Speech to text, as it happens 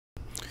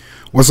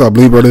What's up,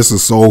 Libra? This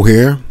is Soul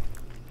here.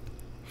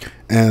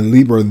 And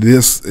Libra,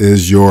 this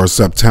is your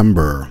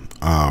September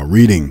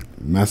reading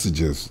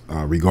messages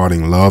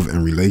regarding love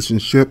and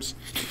relationships.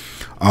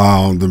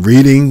 The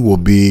reading will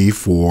be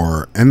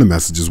for, and the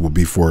messages will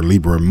be for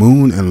Libra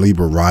Moon and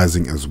Libra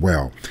Rising as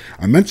well.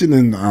 I mentioned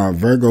in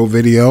Virgo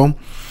video,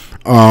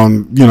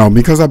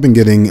 because I've been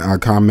getting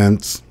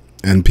comments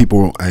and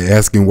people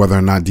asking whether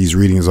or not these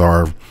readings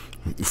are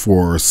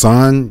for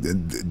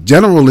Sun.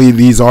 Generally,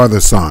 these are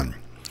the Sun.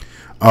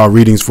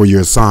 Readings for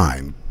your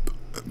sign.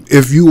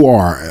 If you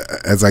are,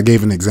 as I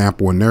gave an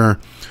example in their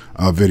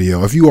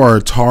video, if you are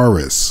a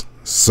Taurus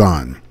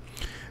Sun,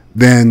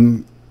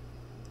 then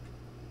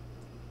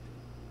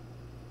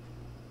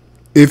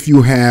if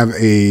you have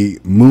a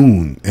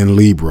Moon in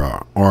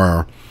Libra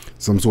or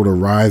some sort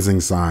of rising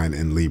sign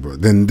in Libra,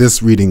 then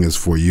this reading is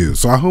for you.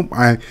 So I hope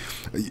I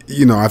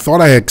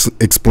thought I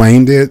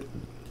explained it,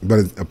 but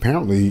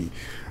apparently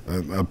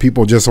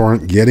people just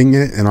aren't getting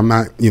it, and I'm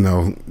not,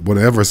 would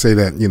ever say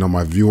that,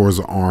 my viewers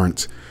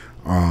aren't,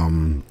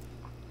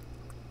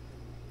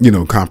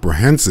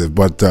 comprehensive,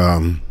 but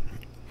I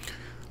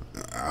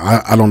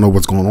don't know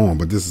what's going on,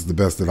 but this is the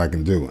best that I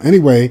can do.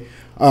 Anyway,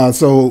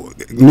 so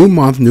new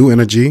month, new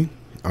energy.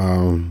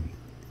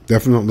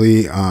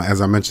 Definitely,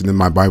 as I mentioned in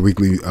my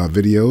bi-weekly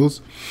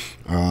videos,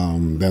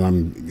 that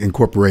I'm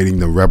incorporating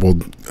the Rebel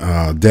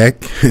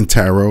deck and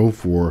tarot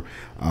for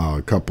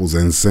couples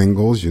and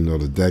singles.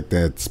 The deck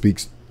that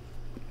speaks,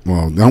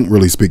 well, don't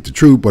really speak the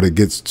truth, but it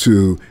gets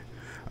to,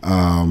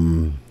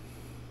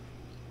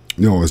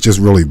 it's just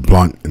really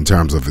blunt in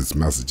terms of its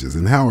messages.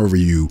 And however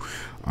you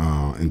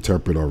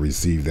interpret or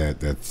receive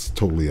that, that's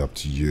totally up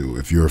to you.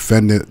 If you're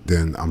offended,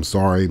 then I'm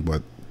sorry,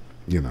 but,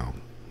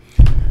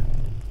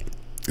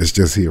 it's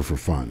just here for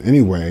fun.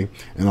 Anyway,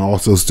 and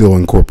also still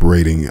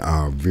incorporating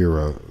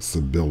Vera,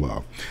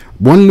 Sibilla.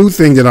 One new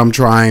thing that I'm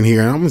trying here,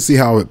 and I'm going to see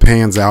how it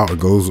pans out, it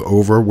goes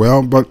over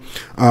well. But,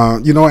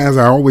 as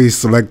I always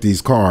select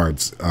these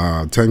cards,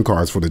 10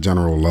 cards for the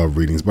general love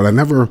readings, but I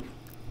never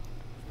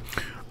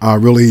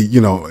really,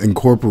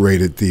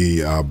 incorporated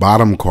the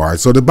bottom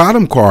card. So the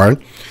bottom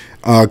card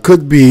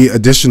could be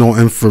additional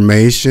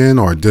information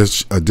or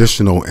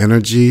additional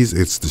energies.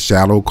 It's the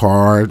shadow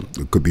card.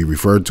 It could be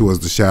referred to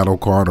as the shadow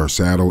card or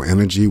shadow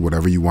energy,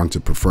 whatever you want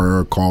to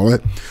prefer, call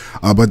it.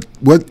 But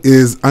what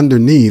is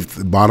underneath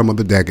the bottom of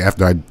the deck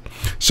after I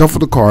shuffle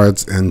the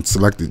cards and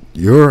selected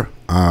your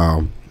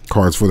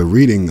cards for the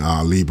reading,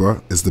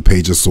 Libra, is the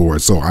Page of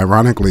Swords. So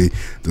ironically,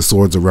 the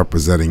swords are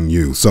representing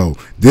you. So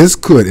this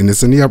could, and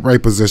it's in the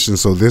upright position,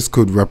 so this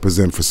could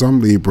represent for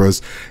some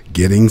Libras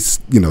getting,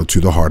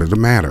 to the heart of the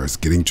matter. It's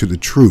getting to the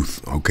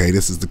truth. Okay,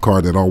 this is the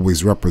card that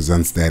always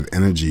represents that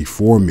energy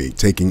for me,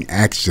 taking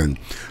action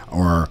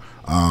or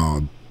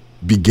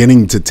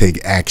beginning to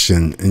take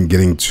action and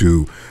getting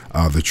to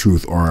the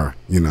truth or,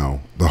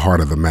 the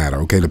heart of the matter.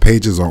 Okay, the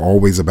pages are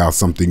always about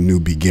something new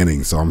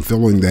beginning. So I'm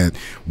feeling that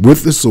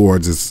with the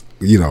swords, it's,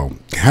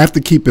 have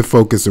to keep it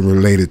focused and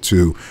related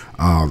to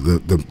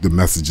the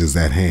messages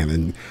at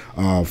hand.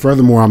 And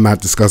furthermore, I'm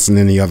not discussing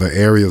any other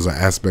areas or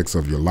aspects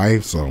of your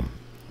life. So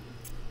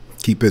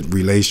keep it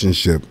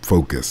relationship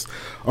focused.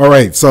 All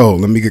right, so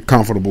let me get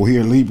comfortable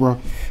here, Libra,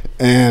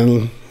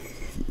 and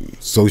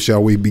so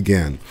shall we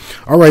begin.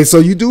 All right, so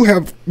you do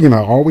have, I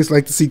always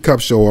like to see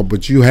cups show up,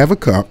 but you have a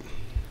cup,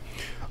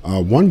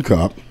 one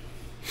cup,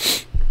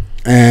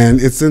 and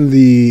it's in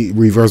the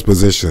reverse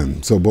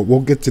position. So, but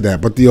we'll get to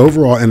that. But the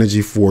overall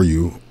energy for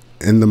you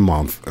in the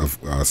month of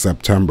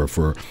September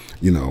for,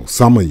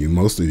 some of you,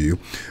 most of you,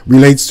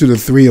 relates to the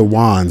Three of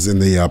Wands in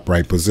the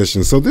upright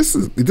position. So this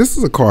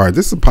is a card.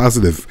 This is a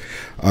positive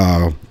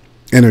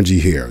energy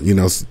here,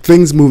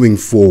 things moving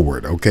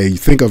forward. Okay, you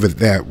think of it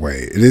that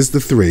way. It is the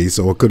three,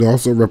 so it could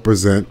also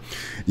represent,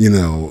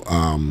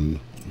 a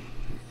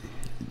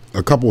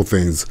couple of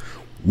things.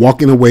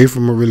 Walking away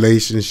from a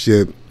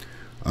relationship,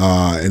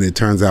 and it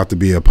turns out to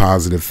be a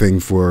positive thing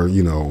for,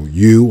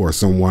 you or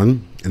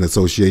someone in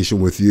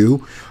association with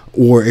you,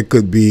 or it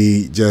could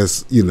be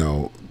just,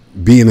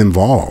 being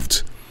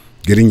involved,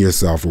 getting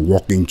yourself or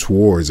walking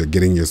towards or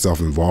getting yourself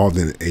involved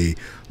in a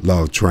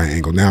love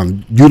triangle. Now,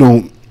 you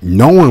don't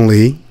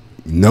knowingly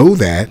know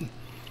that,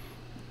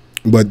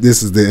 but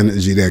this is the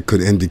energy that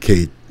could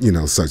indicate,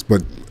 such.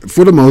 But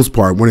for the most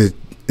part, when it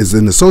is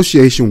in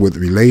association with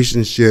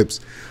relationships,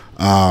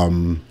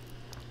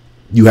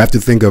 you have to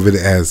think of it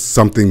as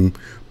something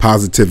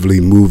positively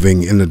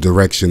moving in the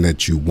direction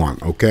that you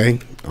want. Okay,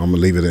 I'm gonna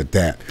leave it at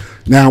that.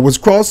 Now, what's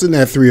crossing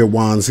that Three of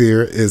Wands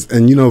here is,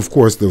 and of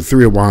course, the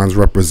Three of Wands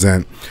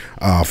represent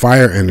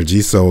fire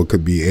energy, so it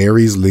could be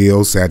Aries,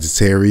 Leo,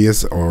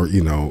 Sagittarius, or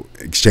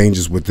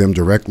exchanges with them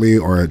directly,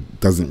 or it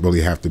doesn't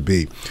really have to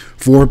be.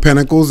 Four of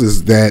Pentacles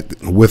is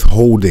that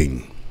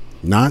withholding,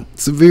 not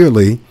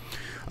severely.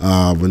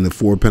 When the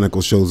Four of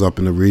Pentacles shows up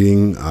in the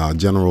reading,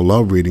 general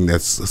love reading,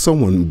 that's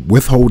someone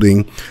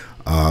withholding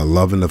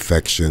love and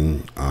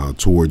affection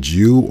towards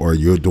you, or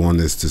you're doing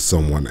this to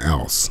someone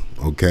else.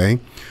 Okay,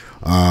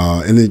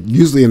 And it,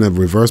 usually in a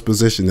reverse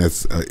position,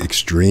 that's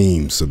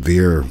extreme,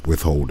 severe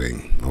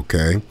withholding,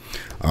 okay?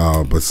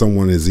 But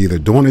someone is either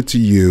doing it to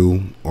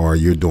you or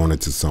you're doing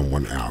it to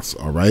someone else,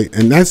 all right?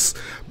 And that's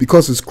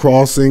because it's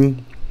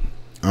crossing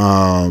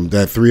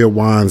that Three of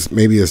Wands.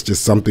 Maybe it's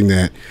just something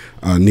that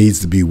needs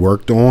to be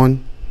worked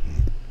on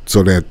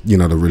so that, you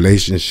know, the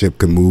relationship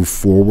can move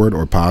forward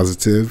or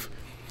positive,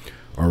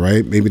 all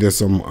right? Maybe there's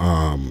some,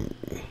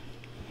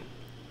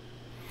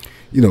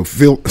 you know,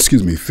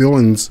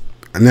 feelings.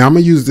 Now I'm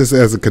going to use this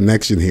as a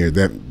connection here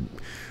that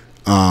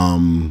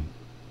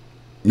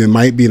there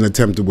might be an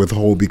attempt to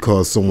withhold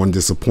because someone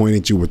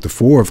disappointed you with the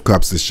Four of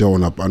Cups that's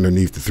showing up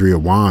underneath the Three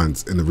of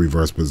Wands in the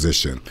reverse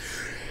position.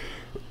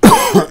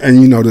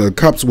 And, you know, the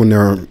cups, when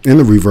they're in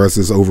the reverse,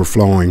 is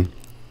overflowing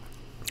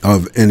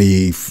of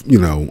any, you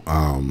know,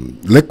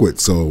 liquid.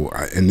 So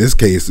in this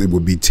case, it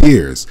would be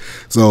tears.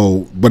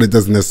 So, but it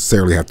doesn't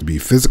necessarily have to be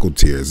physical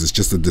tears. It's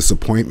just a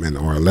disappointment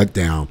or a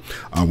letdown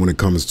when it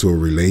comes to a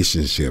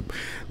relationship.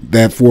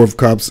 That Four of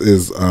Cups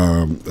is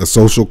a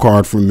social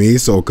card for me.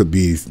 So it could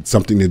be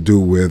something to do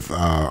with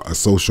a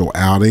social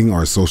outing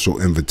or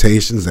social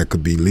invitations. That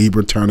could be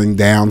Libra turning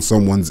down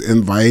someone's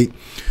invite.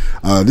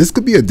 This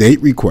could be a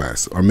date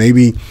request, or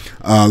maybe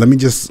let me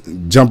just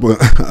jump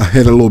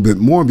ahead a little bit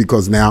more,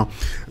 because now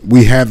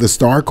we have the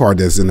Star card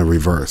that's in the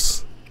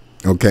reverse.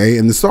 Okay,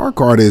 and the Star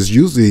card is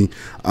usually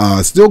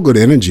still good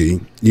energy,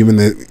 even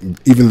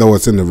though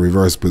it's in the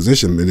reverse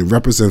position. But it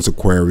represents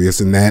Aquarius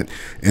and that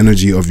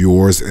energy of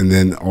yours, and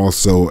then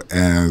also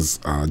as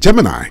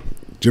Gemini,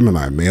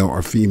 male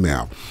or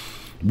female.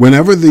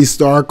 Whenever the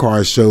Star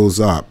card shows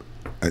up,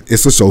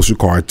 it's a social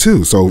card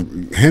too. So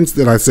hence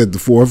that I said the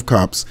Four of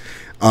Cups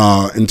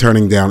in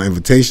turning down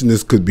invitation.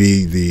 This could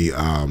be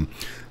the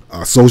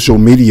social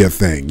media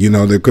thing. You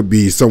know, there could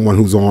be someone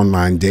who's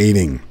online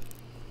dating.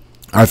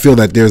 I feel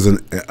that there's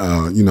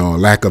you know, a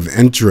lack of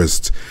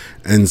interest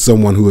in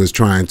someone who is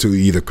trying to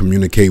either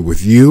communicate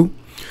with you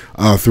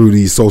through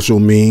these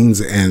social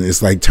means, and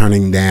it's like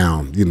turning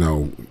down, you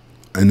know,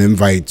 an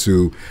invite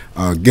to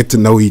get to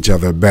know each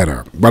other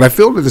better. But I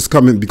feel that it's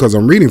coming, because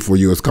I'm reading for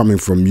you, it's coming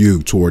from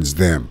you towards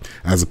them,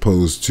 as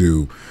opposed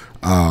to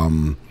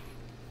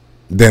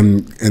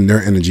them and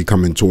their energy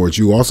coming towards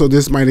you. Also,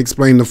 this might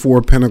explain the Four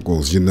of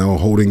Pentacles, you know,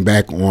 holding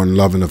back on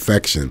love and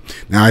affection.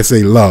 Now, I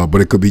say love, but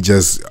it could be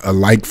just a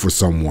like for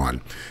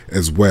someone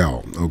as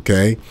well,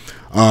 okay?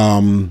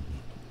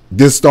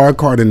 This Star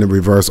card in the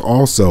reverse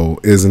also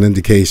is an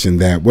indication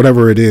that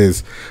whatever it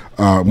is,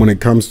 when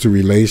it comes to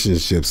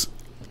relationships,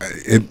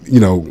 you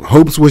know,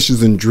 hopes,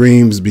 wishes, and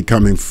dreams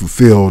becoming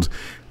fulfilled,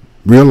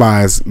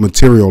 realized,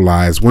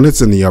 materialized when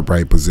it's in the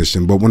upright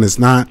position. But when it's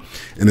not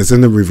and it's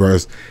in the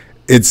reverse,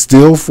 it's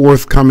still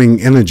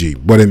forthcoming energy,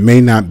 but it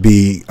may not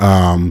be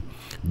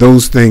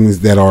those things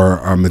that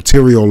are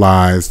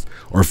materialized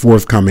or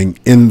forthcoming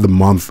in the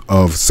month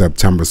of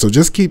September. So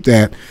just keep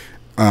that,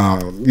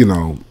 you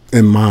know,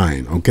 in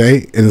mind,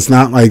 okay? And it's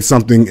not like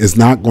something is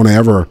not going to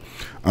ever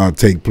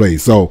take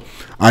place. So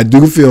I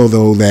do feel,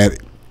 though, that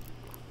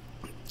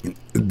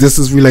this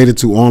is related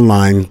to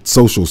online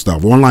social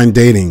stuff, online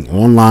dating,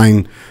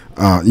 online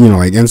you know,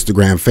 like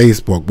Instagram,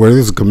 Facebook, where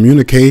there's a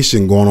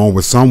communication going on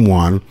with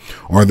someone,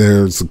 or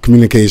there's a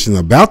communication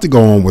about to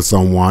go on with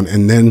someone,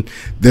 and then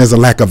there's a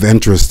lack of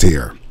interest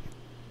here.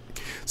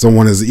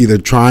 Someone is either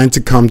trying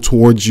to come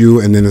towards you,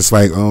 and then it's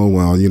like, oh,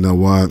 well, you know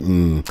what?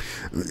 And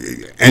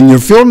you're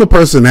feeling the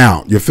person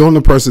out. You're feeling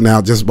the person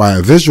out just by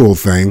a visual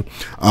thing.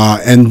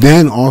 And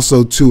then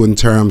also, too, in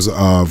terms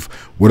of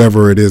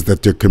whatever it is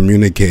that they're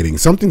communicating.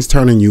 Something's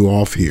turning you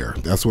off here.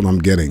 That's what I'm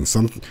getting.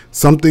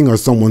 Something or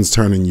someone's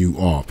turning you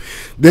off.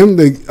 Then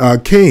the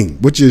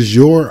King, which is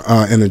your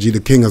energy,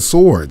 the King of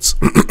Swords,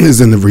 is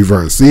in the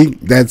reverse. See,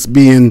 that's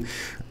being,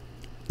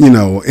 you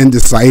know,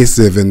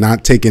 indecisive and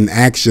not taking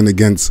action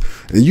against.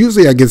 And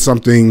usually I get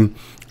something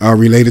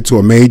related to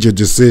a major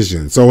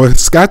decision. So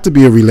it's got to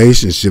be a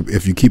relationship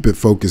if you keep it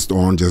focused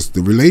on just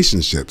the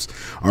relationships.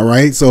 All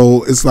right.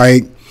 So it's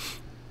like,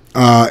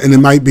 and it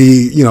might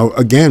be, you know,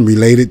 again,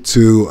 related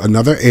to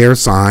another air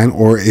sign,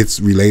 or it's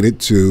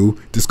related to,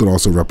 this could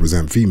also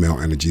represent female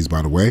energies,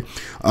 by the way,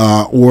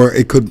 or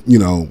it could, you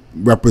know,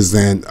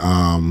 represent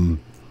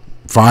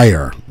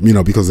fire, you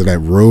know, because of that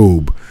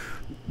robe.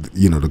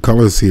 You know, the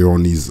colors here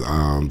on these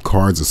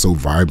cards are so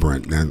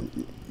vibrant,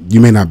 and you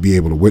may not be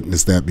able to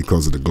witness that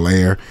because of the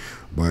glare,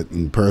 but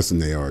in person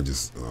they are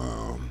just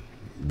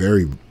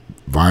very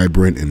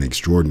vibrant and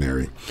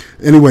extraordinary.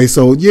 Anyway,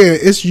 so yeah,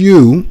 it's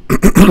you.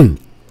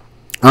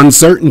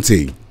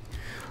 Uncertainty,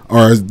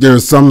 or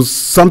there's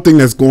something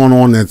that's going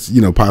on that's,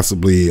 you know,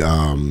 possibly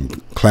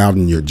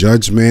clouding your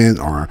judgment,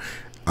 or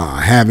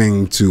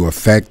having to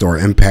affect or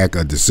impact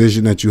a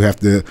decision that you have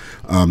to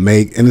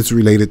make, and it's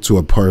related to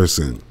a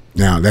person.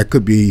 Now, that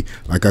could be,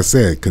 like I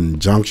said,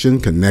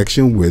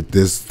 connection with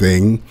this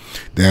thing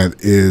that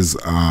is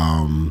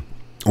on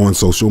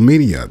social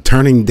media.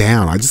 Turning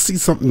down. I just see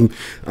something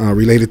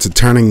related to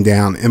turning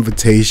down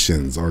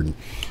invitations or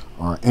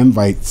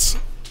invites.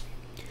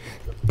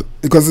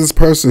 Because this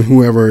person,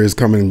 whoever is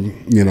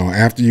coming, you know,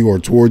 after you or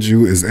towards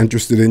you, is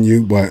interested in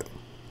you, but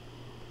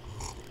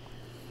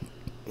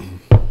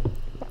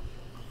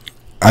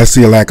I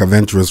see a lack of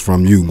interest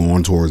from you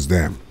going towards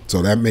them.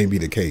 So that may be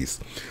the case.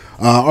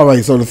 All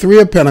right, so the Three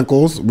of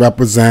Pentacles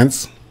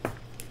represents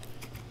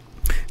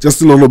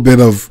just a little bit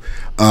of,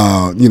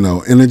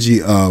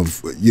 energy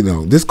of,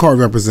 this card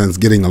represents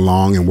getting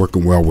along and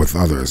working well with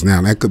others.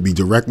 Now, that could be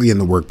directly in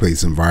the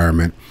workplace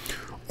environment,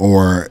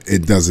 or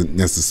it doesn't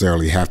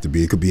necessarily have to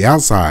be. It could be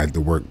outside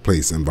the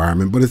workplace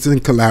environment, but it's in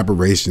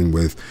collaboration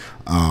with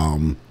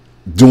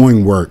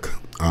doing work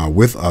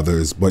with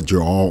others, but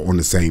you're all on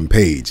the same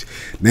page.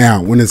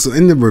 Now, when it's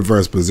in the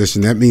reverse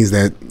position, that means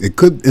that it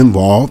could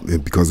involve,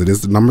 because it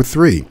is the number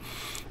 3,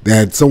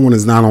 that someone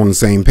is not on the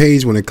same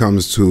page when it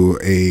comes to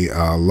a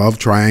love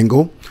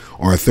triangle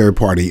or a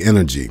third-party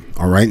energy.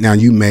 All right, now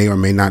you may or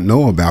may not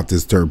know about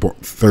this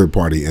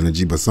third-party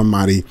energy, but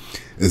somebody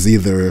is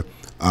either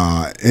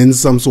in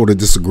some sort of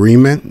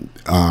disagreement.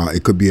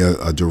 It could be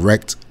a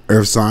direct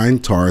earth sign,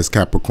 Taurus,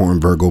 Capricorn,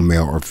 Virgo,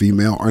 male or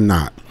female, or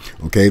not.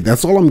 Okay,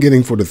 that's all I'm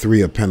getting for the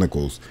Three of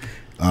Pentacles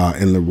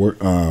in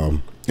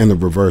the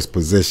reverse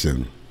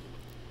position.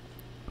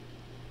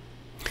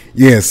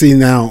 Yeah, see,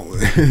 now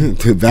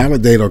to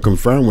validate or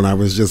confirm what I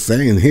was just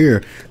saying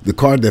here, the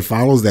card that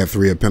follows that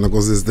Three of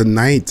Pentacles is the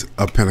Knight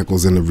of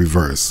Pentacles in the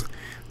reverse.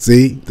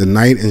 See, the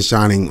Knight in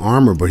shining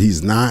armor, but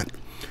he's not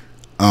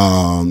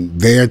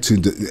there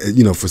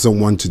to, for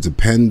someone to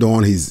depend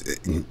on.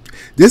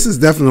 This is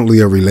definitely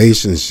a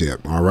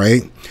relationship, all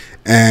right?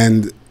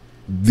 And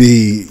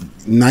the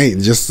Knight,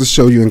 just to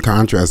show you in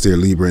contrast here,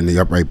 Libra, in the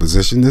upright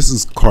position, this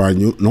is card,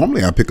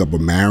 normally I pick up a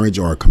marriage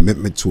or a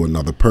commitment to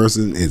another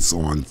person. It's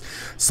on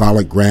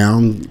solid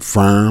ground,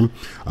 firm.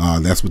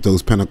 That's what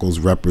those pentacles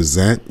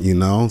represent,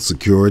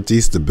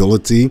 security,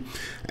 stability.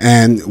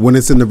 And when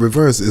it's in the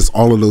reverse, it's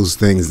all of those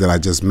things that I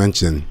just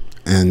mentioned.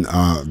 And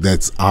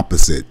that's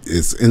opposite.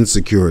 It's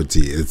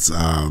insecurity. It's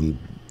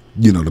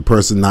the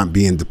person not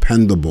being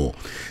dependable.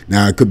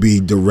 Now, it could be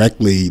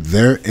directly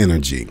their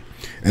energy.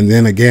 And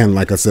then again,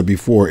 like I said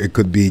before, it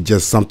could be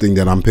just something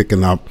that I'm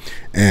picking up,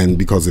 and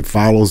because it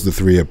follows the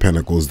Three of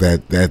Pentacles,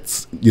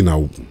 that's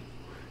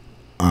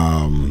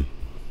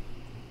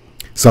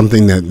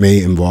something that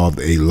may involve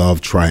a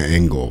love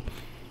triangle.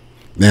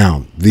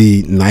 Now,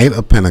 the Knight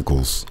of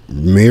Pentacles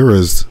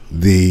mirrors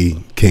the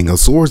King of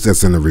Swords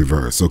that's in the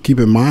reverse. So keep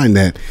in mind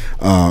that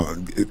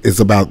it's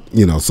about,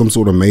 some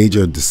sort of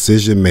major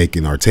decision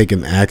making or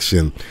taking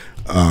action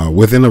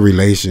within a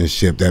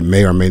relationship that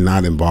may or may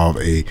not involve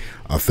a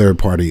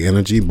third-party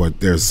energy, but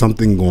there's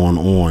something going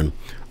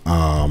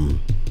on.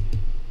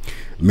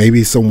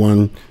 Maybe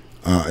someone,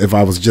 if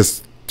I was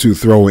just to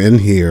throw in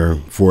here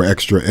for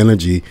extra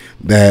energy,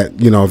 that,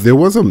 if there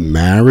was a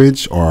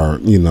marriage or,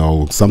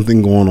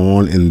 something going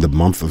on in the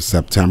month of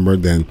September,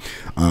 then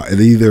it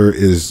either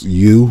is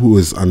you who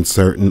is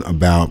uncertain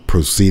about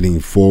proceeding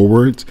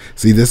forward.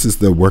 See, this is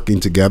the working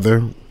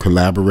together,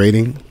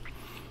 collaborating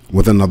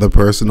with another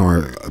person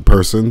or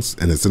persons,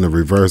 and it's in the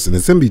reverse, and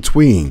it's in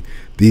between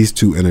these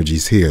two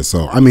energies here.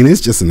 So I mean, it's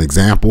just an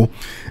example,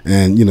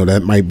 and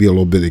that might be a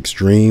little bit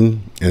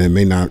extreme, and it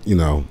may not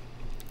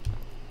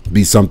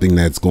be something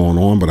that's going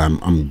on, but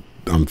I'm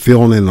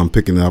feeling it and I'm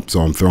picking it up,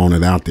 so I'm throwing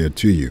it out there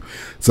to you.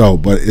 So,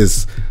 but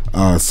it's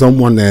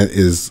someone that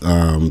is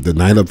the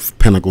Knight of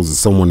Pentacles is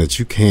someone that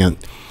you can't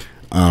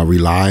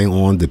rely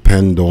on,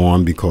 depend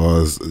on,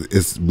 because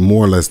it's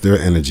more or less their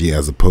energy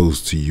as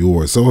opposed to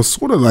yours. So it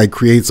sort of like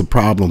creates a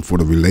problem for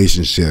the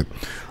relationship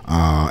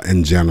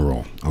in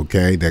general.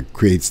 Okay, that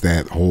creates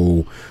that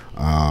whole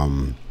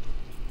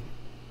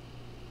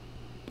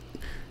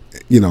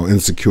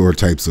insecure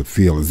types of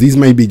feelings. These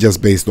may be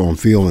just based on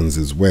feelings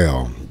as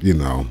well,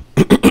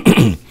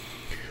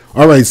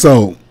 All right,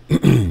 so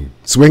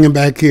swinging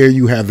back here,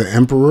 you have the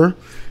Emperor,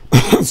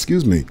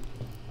 excuse me,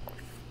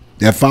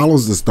 that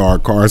follows the Star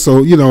card. So,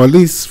 at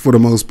least for the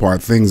most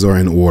part, things are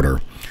in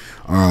order.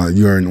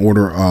 You're in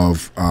order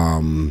of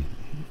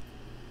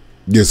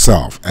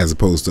yourself as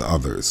opposed to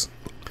others.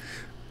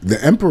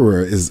 The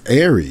Emperor is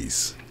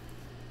Aries,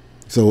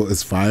 so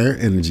it's fire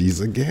energies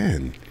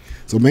again.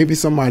 So maybe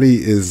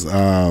somebody is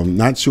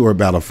not sure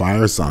about a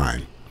fire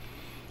sign,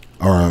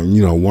 or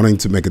wanting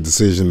to make a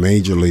decision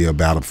majorly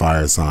about a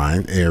fire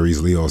sign,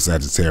 Aries, Leo,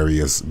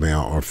 Sagittarius,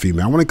 male or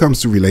female, when it comes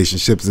to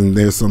relationships, and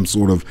there's some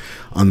sort of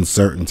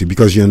uncertainty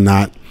because you're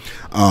not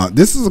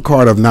this is a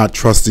card of not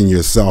trusting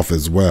yourself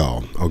as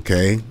well.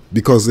 Okay,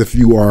 because if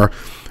you are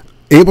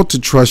able to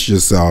trust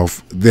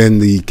yourself, then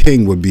the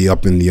King would be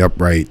up in the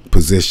upright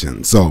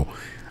position. So,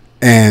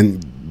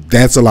 and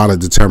that's a lot of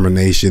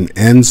determination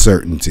and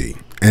certainty.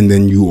 And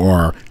then you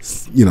are,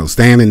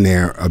 standing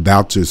there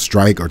about to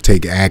strike or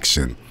take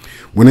action.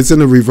 When it's in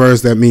the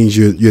reverse, that means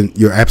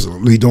you're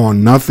absolutely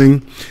doing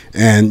nothing,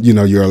 and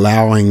you're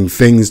allowing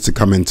things to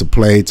come into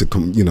play, to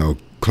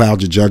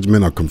cloud your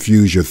judgment or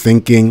confuse your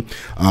thinking.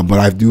 But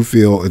I do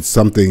feel it's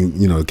something,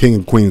 you know, the King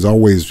of Queens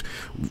always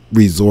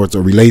resorts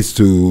or relates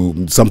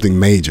to something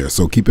major.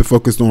 So keep it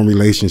focused on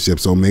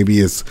relationships. So maybe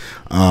it's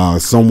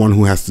someone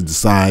who has to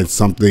decide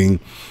something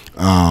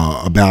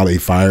about a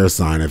fire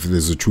sign, if it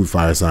is a true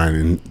fire sign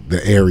and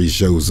the Aries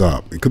shows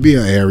up. It could be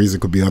an Aries,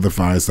 it could be other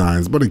fire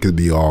signs, but it could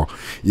be all,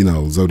 you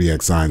know,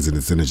 zodiac signs in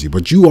its energy.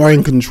 But you are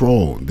in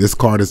control. This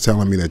card is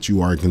telling me that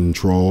you are in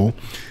control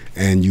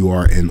and you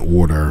are in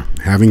order,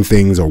 having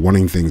things or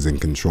wanting things in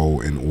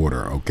control, in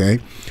order. Okay,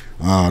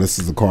 this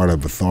is a card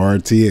of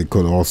authority. It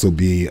could also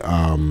be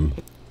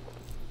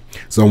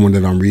someone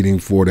that I'm reading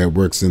for that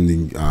works in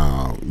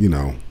the you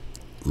know,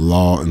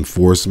 law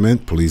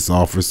enforcement, police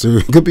officer.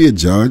 It could be a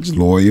judge,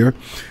 lawyer,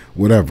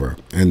 whatever.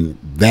 And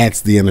that's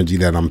the energy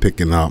that I'm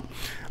picking up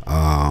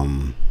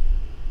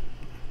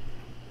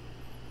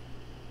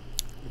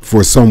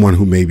for someone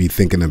who may be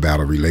thinking about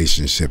a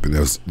relationship, and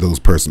those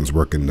persons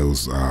work in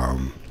those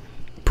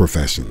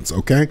professions.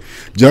 Okay,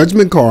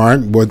 Judgment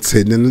card, what's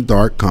hidden in the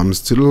dark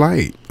comes to the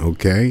light.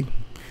 Okay,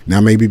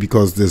 now maybe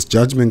because this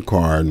Judgment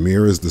card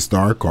mirrors the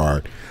Star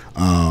card,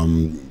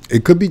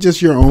 it could be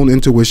just your own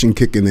intuition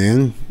kicking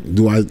in.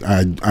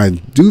 I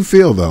do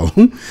feel though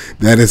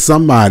that it's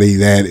somebody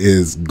that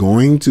is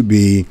going to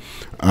be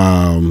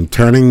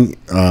turning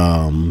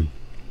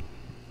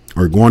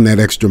or going that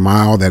extra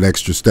mile, that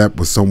extra step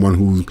with someone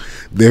who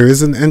there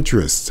is an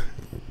interest.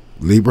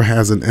 Libra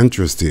has an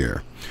interest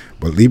here,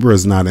 but Libra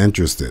is not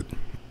interested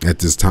at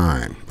this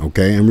time.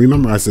 Okay, and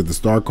remember I said the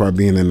Star card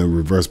being in the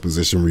reverse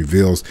position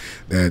reveals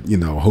that, you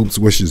know, hopes,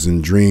 wishes,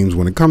 and dreams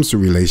when it comes to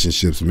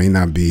relationships may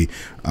not be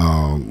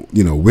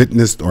you know,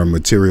 witnessed or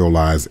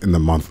materialized in the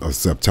month of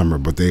September,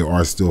 but they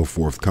are still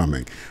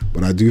forthcoming.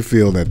 But I do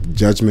feel that the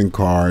Judgment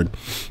card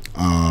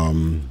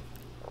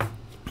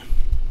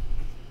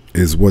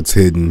is what's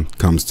hidden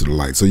comes to the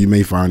light. So you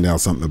may find out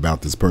something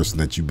about this person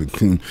that you've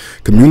been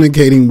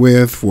communicating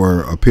with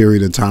for a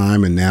period of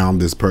time, and now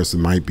this person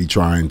might be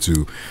trying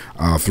to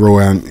throw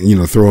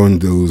in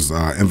those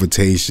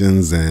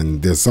invitations,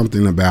 and there's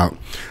something about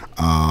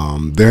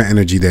their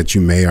energy that you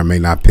may or may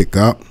not pick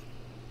up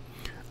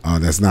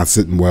that's not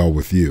sitting well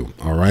with you.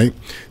 All right,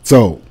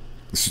 so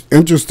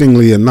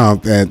interestingly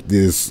enough, that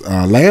this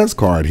last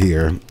card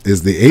here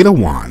is the Eight of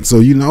Wands. So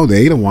you know the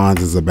Eight of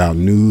Wands is about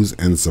news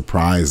and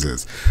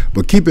surprises.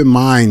 But keep in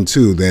mind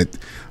too that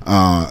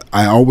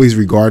I always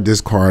regard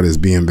this card as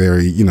being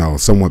very, you know,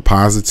 somewhat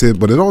positive,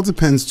 but it all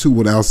depends too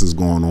what else is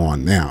going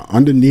on. Now,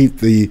 underneath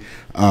the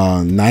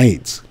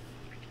Knight,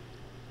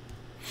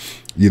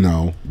 you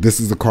know, this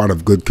is the card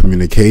of good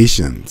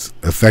communications,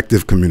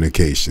 effective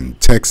communication,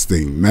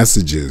 texting,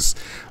 messages,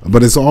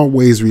 but it's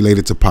always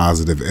related to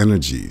positive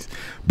energies.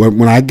 But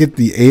when I get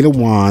the Eight of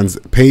Wands,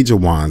 Page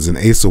of Wands, and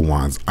Ace of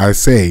Wands, I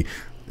say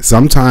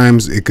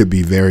sometimes it could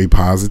be very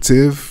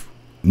positive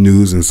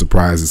news and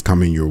surprises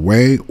coming your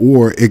way,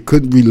 or it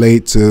could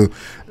relate to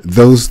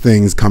those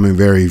things coming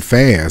very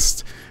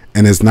fast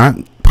and it's not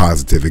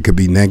positive. It could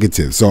be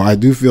negative. So I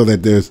do feel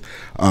that there's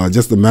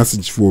just a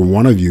message for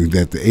one of you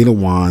that the Eight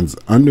of Wands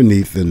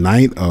underneath the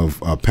Knight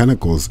of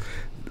Pentacles,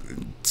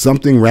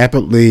 something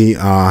rapidly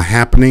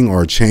happening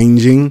or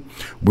changing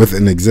with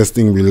an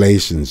existing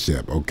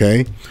relationship.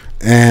 Okay,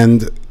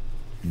 and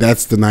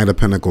that's the Knight of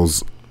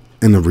Pentacles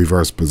in the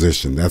reverse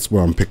position. That's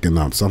what I'm picking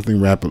up.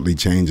 Something rapidly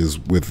changes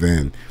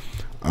within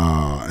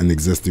an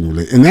existing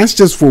relationship, and that's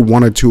just for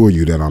one or two of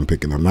you that I'm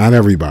picking up, not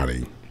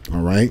everybody.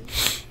 All right,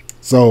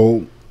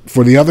 so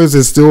for the others,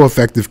 it's still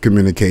effective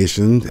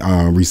communication,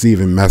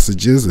 receiving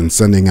messages and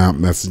sending out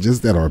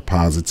messages that are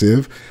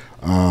positive.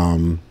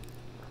 Let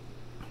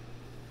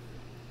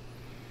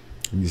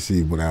me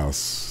see what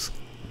else.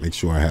 Make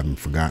sure I haven't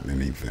forgotten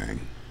anything.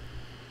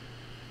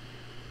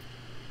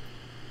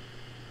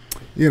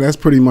 Yeah, that's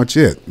pretty much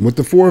it. With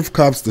the Four of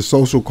Cups, the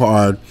social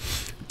card,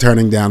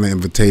 turning down the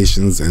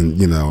invitations, and,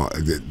 you know,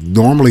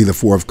 normally the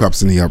Four of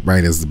Cups in the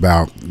upright is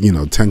about, you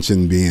know,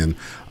 tension being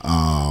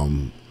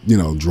you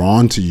know,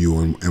 drawn to you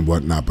and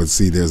whatnot, but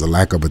see, there's a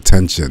lack of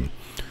attention.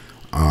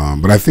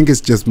 But I think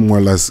it's just more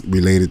or less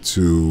related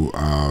to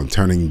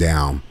turning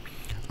down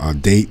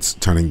dates,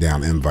 turning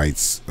down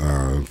invites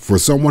for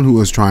someone who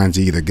is trying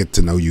to either get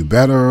to know you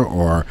better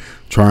or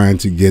trying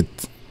to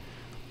get,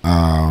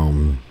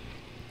 trying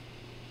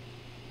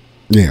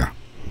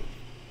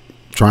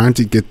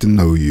to get to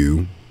know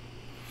you.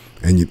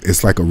 And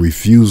it's like a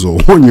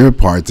refusal on your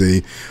part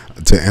to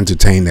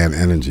entertain that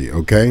energy.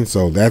 Okay,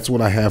 so that's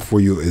what I have for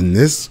you in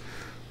this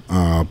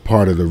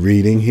part of the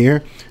reading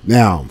here.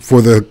 Now,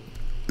 for the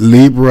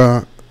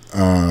Libra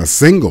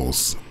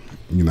singles,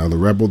 you know, the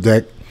Rebel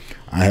deck,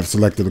 I have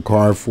selected a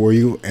card for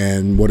you,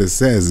 and what it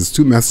says is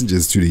two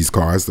messages to these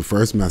cards. The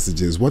first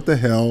message is, what the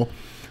hell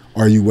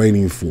are you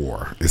waiting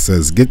for? It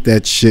says, get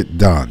that shit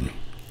done.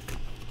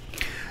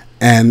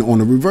 And on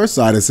the reverse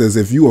side, it says,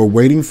 if you are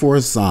waiting for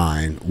a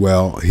sign,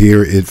 well,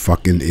 here it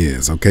fucking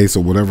is. Okay,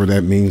 so whatever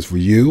that means for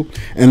you.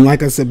 And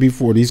like I said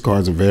before, these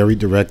cards are very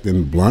direct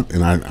and blunt,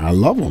 and I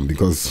love them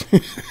because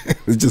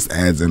it just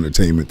adds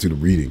entertainment to the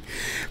reading.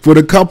 For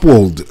the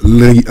coupled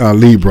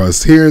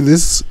Libras, here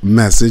this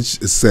message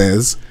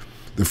says,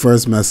 the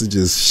first message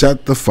is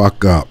shut the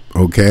fuck up,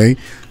 okay?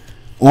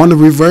 On the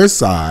reverse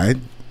side,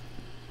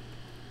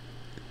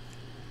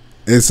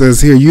 it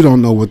says here, you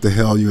don't know what the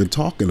hell you're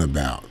talking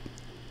about.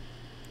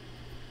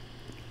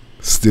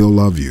 Still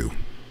love you.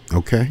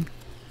 Okay?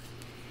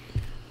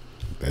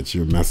 That's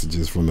your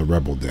messages from the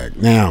Rebel deck.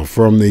 Now,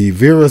 from the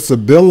Vera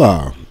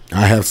Sibilla,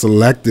 I have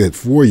selected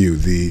for you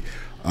the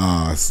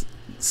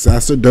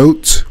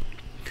Sacerdote,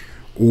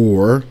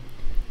 or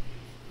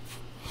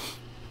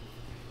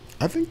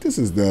I think this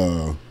is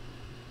the,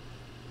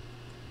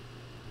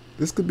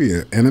 this could be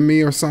an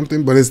enemy or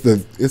something, but it's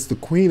the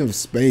Queen of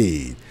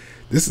Spades.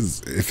 This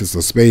is, if it's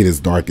a spade,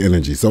 it's dark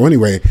energy. So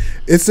anyway,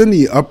 it's in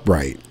the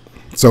upright.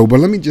 So, but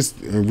let me just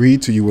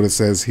read to you what it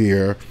says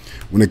here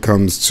when it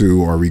comes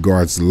to or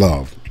regards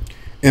love.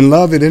 In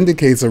love, it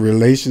indicates a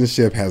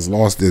relationship has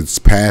lost its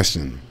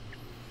passion,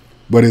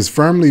 but is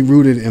firmly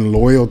rooted in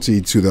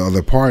loyalty to the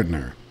other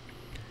partner.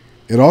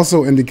 It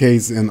also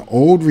indicates an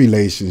old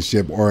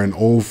relationship or an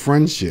old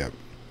friendship.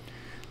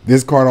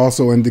 This card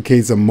also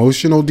indicates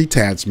emotional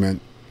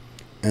detachment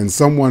and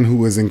someone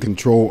who is in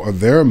control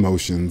of their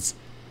emotions.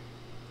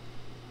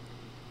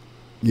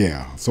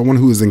 Yeah, someone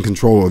who is in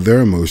control of their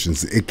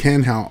emotions. It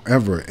can,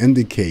 however,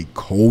 indicate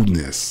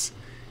coldness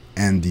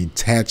and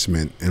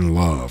detachment in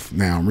love.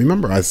 Now,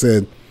 remember I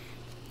said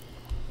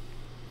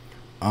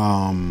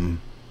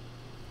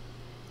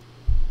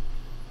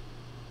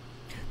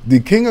the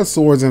King of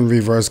Swords in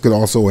reverse could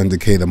also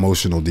indicate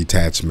emotional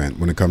detachment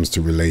when it comes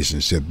to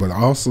relationship. But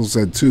I also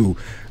said, too,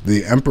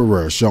 the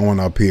Emperor showing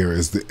up here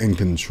is in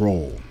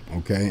control,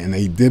 okay? And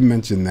they did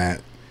mention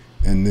that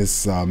in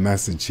this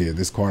message here.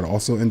 This card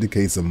also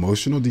indicates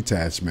emotional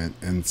detachment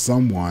and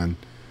someone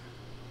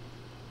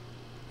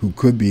who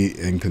could be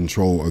in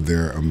control of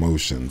their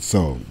emotions.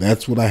 So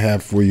that's what I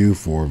have for you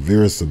for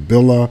Vera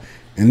Sibilla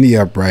in the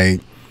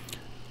upright.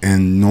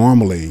 And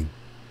normally,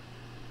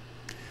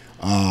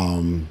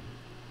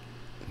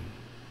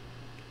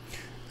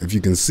 if you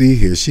can see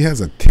here, she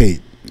has a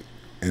cape,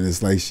 and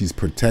it's like she's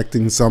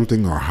protecting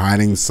something or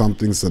hiding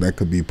something. So that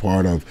could be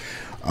part of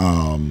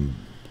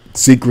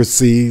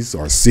secrecies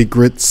or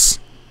secrets.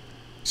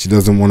 She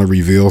doesn't want to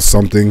reveal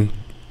something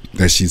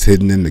that she's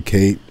hidden in the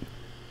cape.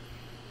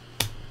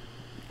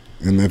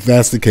 And if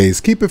that's the case,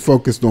 keep it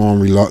focused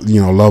on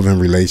love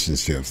and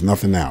relationships,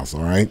 nothing else.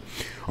 All right.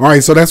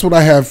 So that's what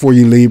I have for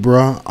you,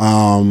 Libra.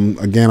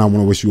 Again, I want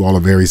to wish you all a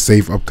very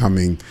safe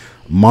upcoming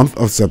month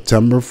of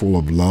September, full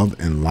of love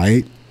and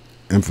light,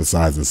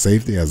 emphasizing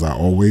safety as I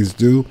always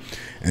do.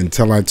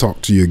 Until I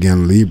talk to you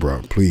again,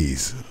 Libra,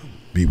 please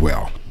be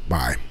well.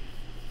 Bye.